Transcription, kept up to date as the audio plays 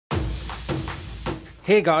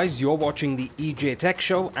Hey guys, you're watching the EJ Tech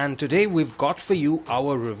Show and today we've got for you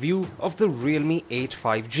our review of the Realme 8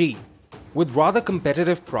 5G. With rather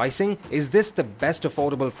competitive pricing, is this the best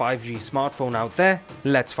affordable 5G smartphone out there?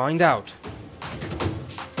 Let's find out.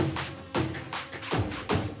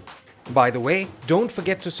 By the way, don't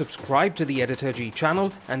forget to subscribe to the editorji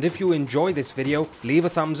channel, and if you enjoy this video, leave a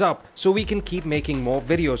thumbs up so we can keep making more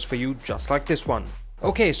videos for you just like this one.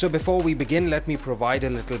 Okay, so before we begin, let me provide a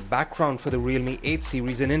little background for the Realme 8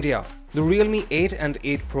 series in India. The Realme 8 and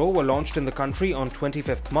 8 Pro were launched in the country on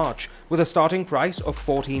 25th March with a starting price of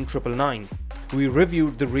 14,999. We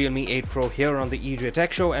reviewed the Realme 8 Pro here on the EJ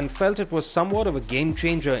Tech Show and felt it was somewhat of a game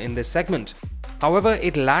changer in this segment. However,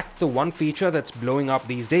 it lacked the one feature that's blowing up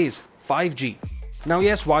these days, 5G. Now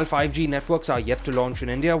yes, while 5G networks are yet to launch in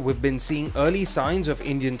India, we've been seeing early signs of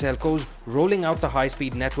Indian telcos rolling out the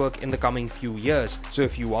high-speed network in the coming few years. So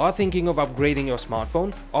if you are thinking of upgrading your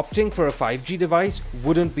smartphone, opting for a 5G device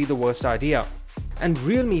wouldn't be the worst idea. And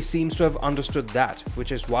Realme seems to have understood that,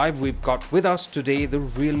 which is why we've got with us today the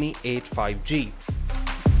Realme 8 5G.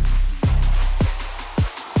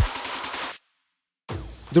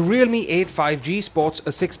 The Realme 8 5G sports a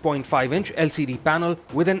 6.5-inch LCD panel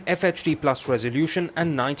with an FHD Plus resolution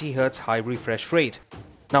and 90Hz high refresh rate.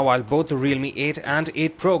 Now while both the Realme 8 and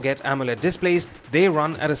 8 Pro get AMOLED displays, they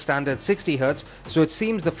run at a standard 60Hz, so it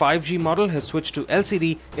seems the 5G model has switched to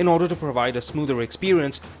LCD in order to provide a smoother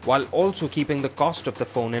experience while also keeping the cost of the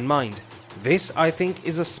phone in mind. This, I think,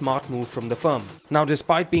 is a smart move from the firm. Now,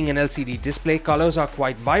 despite being an LCD display, colors are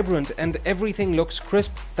quite vibrant and everything looks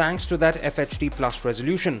crisp thanks to that FHD Plus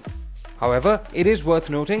resolution. However, it is worth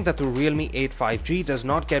noting that the Realme 8 5G does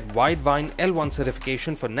not get Widevine L1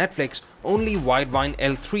 certification for Netflix, only Widevine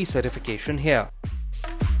L3 certification here.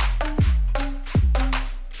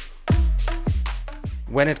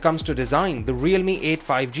 When it comes to design, the Realme 8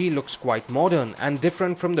 5G looks quite modern and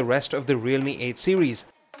different from the rest of the Realme 8 series.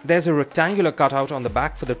 There's a rectangular cutout on the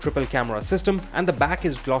back for the triple camera system, and the back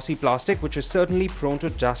is glossy plastic, which is certainly prone to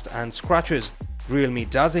dust and scratches. Realme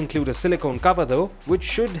does include a silicone cover though, which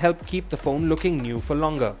should help keep the phone looking new for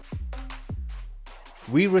longer.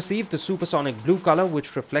 We received the supersonic blue color,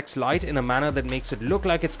 which reflects light in a manner that makes it look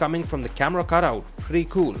like it's coming from the camera cutout. Pretty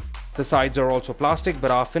cool. The sides are also plastic but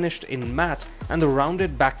are finished in matte, and the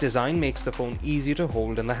rounded back design makes the phone easy to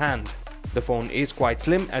hold in the hand. The phone is quite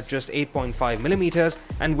slim at just 8.5mm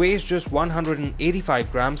and weighs just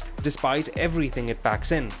 185 grams despite everything it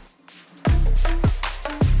packs in.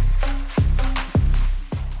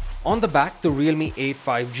 On the back, the Realme 8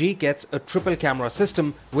 5G gets a triple camera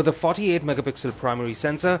system with a 48-megapixel primary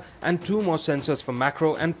sensor and two more sensors for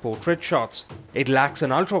macro and portrait shots. It lacks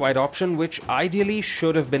an ultra-wide option, which ideally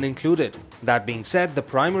should have been included. That being said, the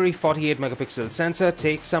primary 48-megapixel sensor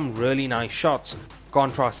takes some really nice shots.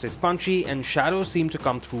 Contrast is punchy and shadows seem to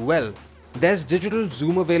come through well. There's digital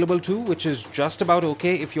zoom available too, which is just about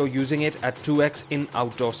okay if you're using it at 2x in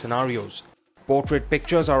outdoor scenarios. Portrait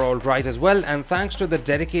pictures are alright as well, and thanks to the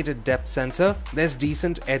dedicated depth sensor, there's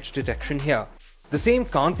decent edge detection here. The same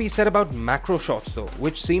can't be said about macro shots though,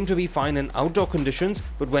 which seem to be fine in outdoor conditions,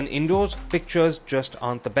 but when indoors, pictures just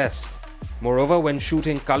aren't the best. Moreover, when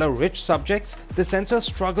shooting color-rich subjects, the sensor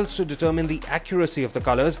struggles to determine the accuracy of the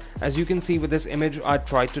colors. As you can see with this image I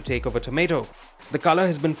tried to take of a tomato. The color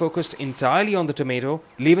has been focused entirely on the tomato,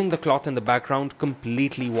 leaving the cloth in the background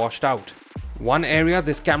completely washed out. One area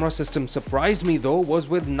this camera system surprised me though was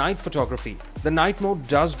with night photography. The night mode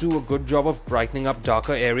does do a good job of brightening up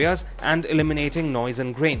darker areas and eliminating noise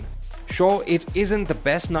and grain. Sure, it isn't the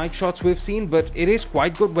best night shots we've seen, but it is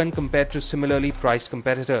quite good when compared to similarly priced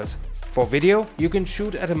competitors. For video, you can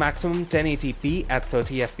shoot at a maximum 1080p at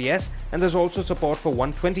 30fps, and there's also support for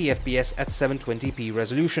 120fps at 720p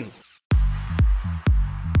resolution.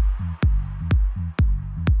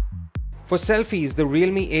 For selfies, the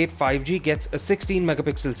Realme 8 5G gets a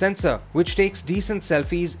 16-megapixel sensor, which takes decent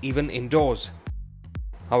selfies even indoors.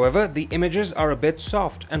 However, the images are a bit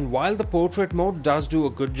soft, and while the portrait mode does do a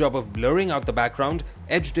good job of blurring out the background,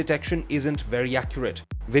 edge detection isn't very accurate.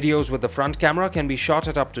 Videos with the front camera can be shot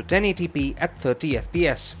at up to 1080p at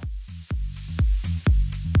 30fps.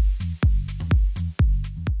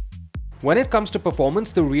 When it comes to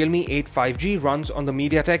performance, the Realme 8 5G runs on the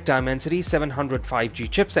MediaTek Dimensity 700 5G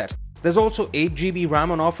chipset. There's also 8GB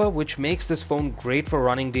RAM on offer, which makes this phone great for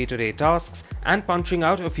running day-to-day tasks and punching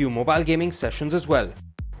out a few mobile gaming sessions as well.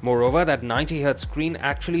 Moreover, that 90Hz screen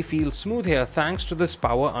actually feels smooth here thanks to this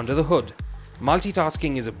power under the hood.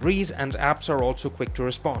 Multitasking is a breeze and apps are also quick to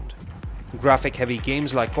respond. Graphic-heavy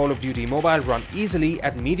games like Call of Duty Mobile run easily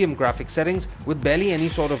at medium graphic settings with barely any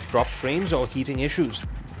sort of dropped frames or heating issues.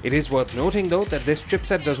 It is worth noting though that this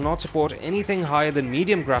chipset does not support anything higher than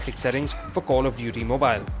medium graphics settings for Call of Duty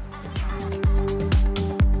Mobile.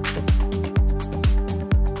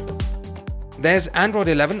 There's Android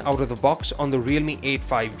 11 out of the box on the Realme 8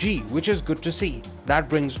 5G, which is good to see. That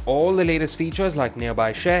brings all the latest features like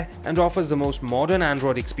Nearby Share and offers the most modern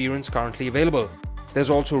Android experience currently available. There's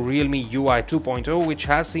also Realme UI 2.0, which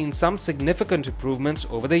has seen some significant improvements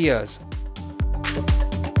over the years.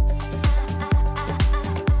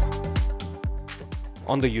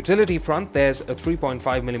 On the utility front, there's a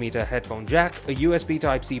 3.5mm headphone jack, a USB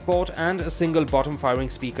Type-C port and a single bottom-firing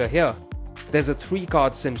speaker here. There's a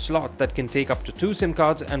 3-card SIM slot that can take up to 2 SIM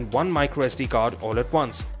cards and 1 microSD card all at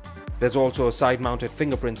once. There's also a side-mounted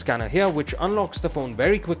fingerprint scanner here which unlocks the phone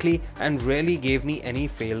very quickly and rarely gave me any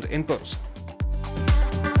failed inputs.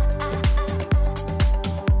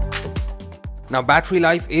 Now, battery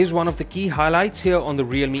life is one of the key highlights here on the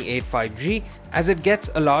Realme 8 5G as it gets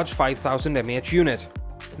a large 5000 mAh unit.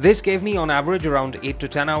 This gave me on average around 8 to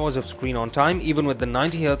 10 hours of screen on time even with the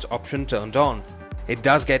 90Hz option turned on. It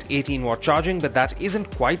does get 18-watt charging, but that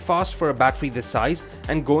isn't quite fast for a battery this size,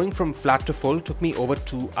 and going from flat to full took me over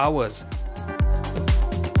 2 hours.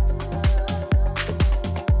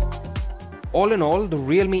 All in all, the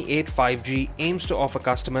Realme 8 5G aims to offer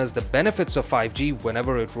customers the benefits of 5G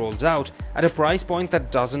whenever it rolls out at a price point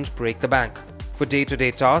that doesn't break the bank. For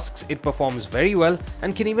day-to-day tasks, it performs very well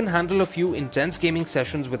and can even handle a few intense gaming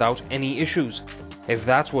sessions without any issues. If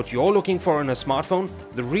that's what you're looking for in a smartphone,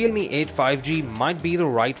 the Realme 8 5G might be the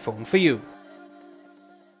right phone for you.